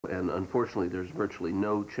And unfortunately, there's virtually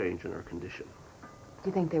no change in her condition. Do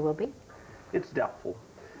you think there will be? It's doubtful.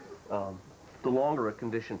 The longer a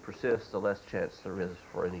condition persists, the less chance there is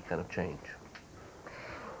for any kind of change.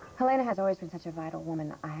 Helena has always been such a vital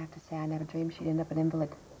woman. I have to say, I never dreamed she'd end up an invalid.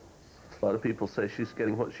 A lot of people say she's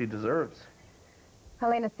getting what she deserves.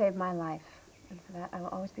 Helena saved my life, and for that, I will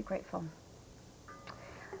always be grateful.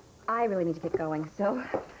 I really need to get going, so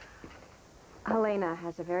Helena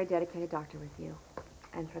has a very dedicated doctor with you.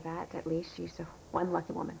 And for that, at least, she's one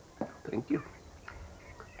lucky woman. Thank you.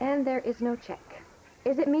 And there is no check.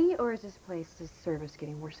 Is it me, or is this place's service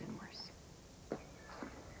getting worse and worse?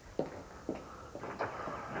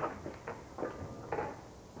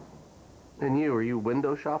 And you, are you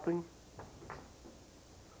window shopping?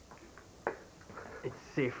 It's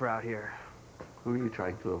safer out here. Who are you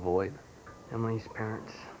trying to avoid? Emily's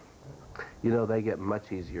parents. You know, they get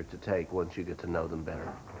much easier to take once you get to know them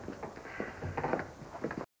better.